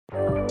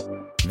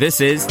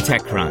This is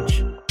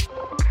TechCrunch.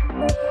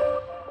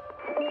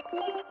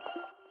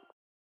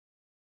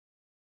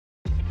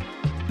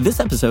 This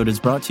episode is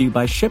brought to you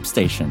by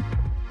ShipStation.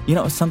 You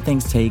know, some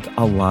things take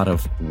a lot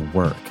of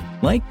work,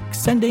 like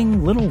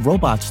sending little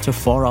robots to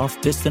far-off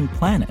distant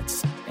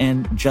planets.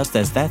 And just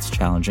as that's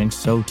challenging,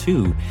 so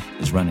too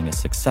is running a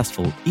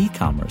successful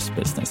e-commerce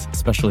business,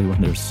 especially when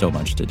there's so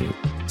much to do.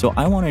 So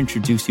I want to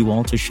introduce you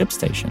all to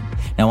ShipStation.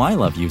 Now, I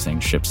love using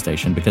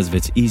ShipStation because of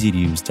its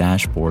easy-to-use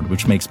dashboard,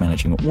 which makes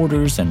managing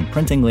orders and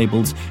printing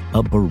labels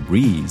a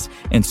breeze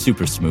and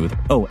super smooth.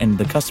 Oh, and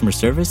the customer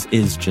service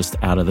is just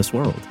out of this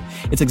world.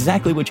 It's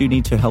exactly what you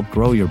need to help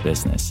grow your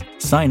business.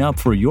 Sign up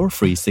for your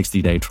free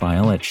 60-day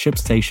trial at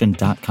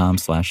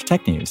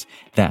shipstation.com/technews.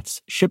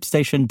 That's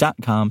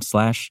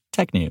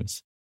shipstation.com/technews.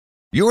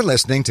 You're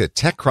listening to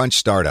TechCrunch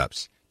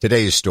Startups.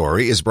 Today's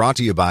story is brought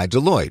to you by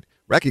Deloitte,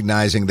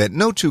 recognizing that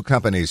no two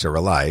companies are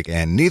alike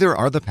and neither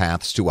are the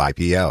paths to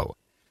IPO.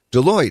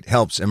 Deloitte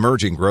helps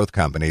emerging growth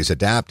companies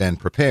adapt and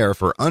prepare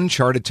for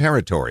uncharted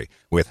territory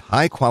with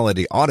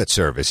high-quality audit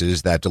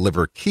services that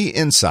deliver key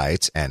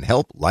insights and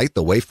help light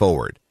the way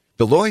forward.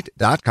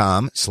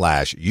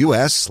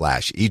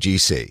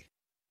 Deloitte.com/US/EGC.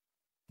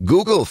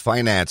 Google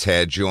finance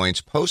head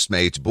joins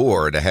Postmates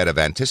board ahead of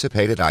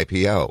anticipated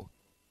IPO.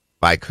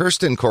 By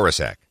Kristin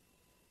Reinke.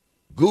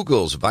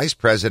 Google's vice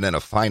president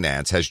of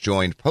finance has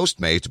joined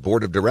Postmates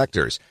board of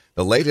directors,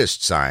 the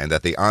latest sign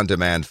that the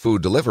on-demand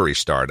food delivery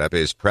startup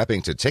is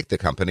prepping to take the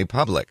company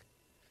public.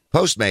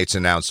 Postmates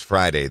announced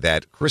Friday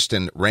that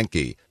Kristin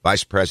Reinke,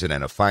 vice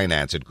president of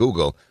finance at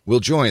Google, will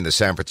join the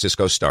San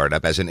Francisco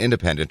startup as an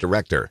independent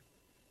director.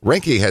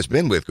 Reinke has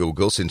been with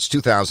Google since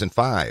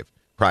 2005.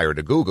 Prior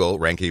to Google,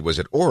 Reinke was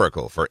at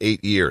Oracle for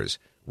 8 years.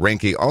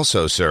 Reinke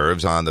also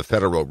serves on the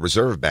Federal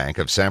Reserve Bank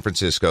of San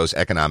Francisco's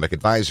Economic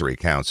Advisory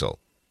Council.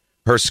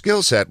 Her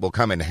skill set will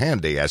come in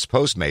handy as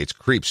Postmates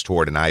creeps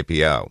toward an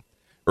IPO.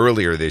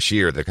 Earlier this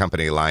year, the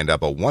company lined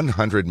up a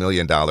 $100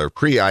 million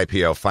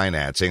pre-IPO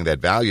financing that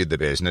valued the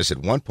business at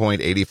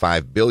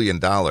 $1.85 billion.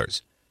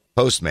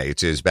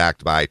 Postmates is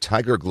backed by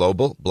Tiger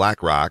Global,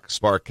 BlackRock,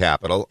 Spark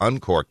Capital,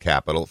 Uncork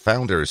Capital,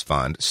 Founders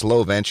Fund,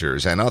 Slow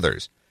Ventures, and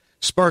others.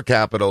 Spark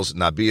Capital's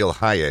Nabil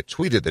Hayat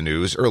tweeted the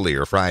news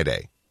earlier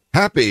Friday.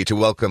 Happy to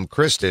welcome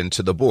Kristin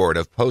to the board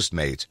of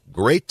Postmates.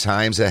 Great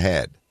times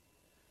ahead.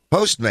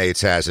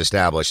 Postmates has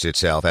established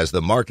itself as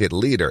the market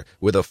leader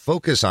with a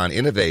focus on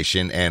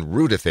innovation and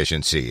route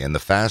efficiency in the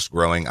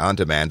fast-growing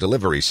on-demand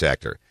delivery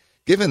sector.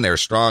 Given their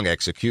strong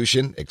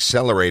execution,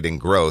 accelerating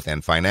growth,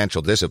 and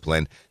financial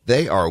discipline,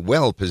 they are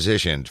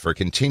well-positioned for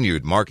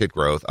continued market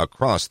growth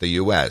across the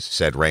U.S.,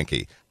 said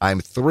Reinke.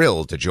 I'm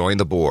thrilled to join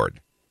the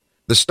board.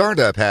 The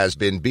startup has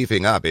been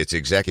beefing up its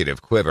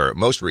executive quiver,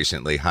 most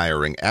recently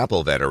hiring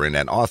Apple veteran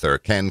and author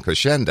Ken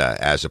Kushenda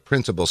as a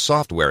principal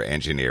software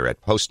engineer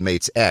at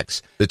Postmates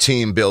X, the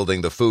team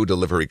building the food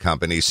delivery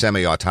company's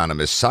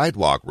semi-autonomous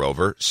sidewalk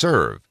rover,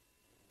 Serve.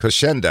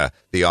 Kushenda,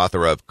 the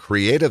author of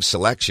Creative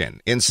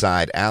Selection,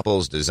 Inside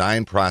Apple's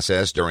Design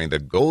Process During the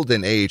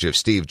Golden Age of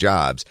Steve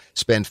Jobs,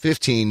 spent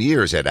 15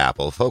 years at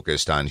Apple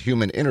focused on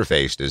human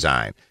interface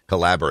design,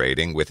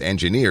 collaborating with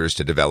engineers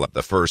to develop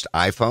the first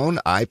iPhone,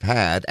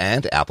 iPad,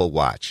 and Apple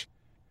Watch.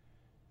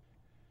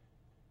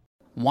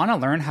 Want to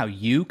learn how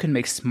you can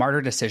make smarter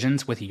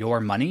decisions with your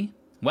money?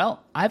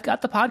 Well, I've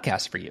got the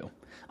podcast for you.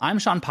 I'm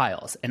Sean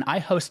Piles, and I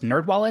host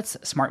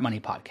NerdWallet's Smart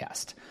Money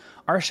Podcast.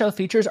 Our show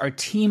features our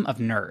team of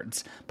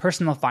nerds,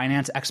 personal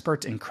finance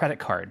experts in credit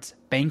cards,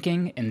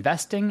 banking,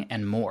 investing,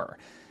 and more.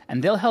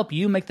 And they'll help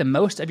you make the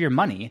most of your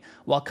money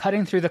while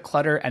cutting through the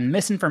clutter and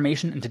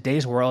misinformation in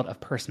today's world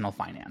of personal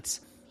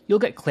finance. You'll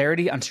get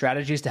clarity on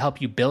strategies to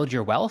help you build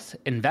your wealth,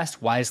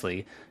 invest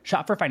wisely,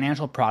 shop for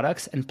financial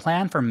products, and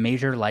plan for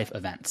major life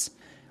events.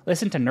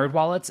 Listen to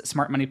NerdWallet's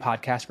Smart Money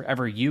Podcast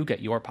wherever you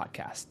get your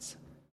podcasts.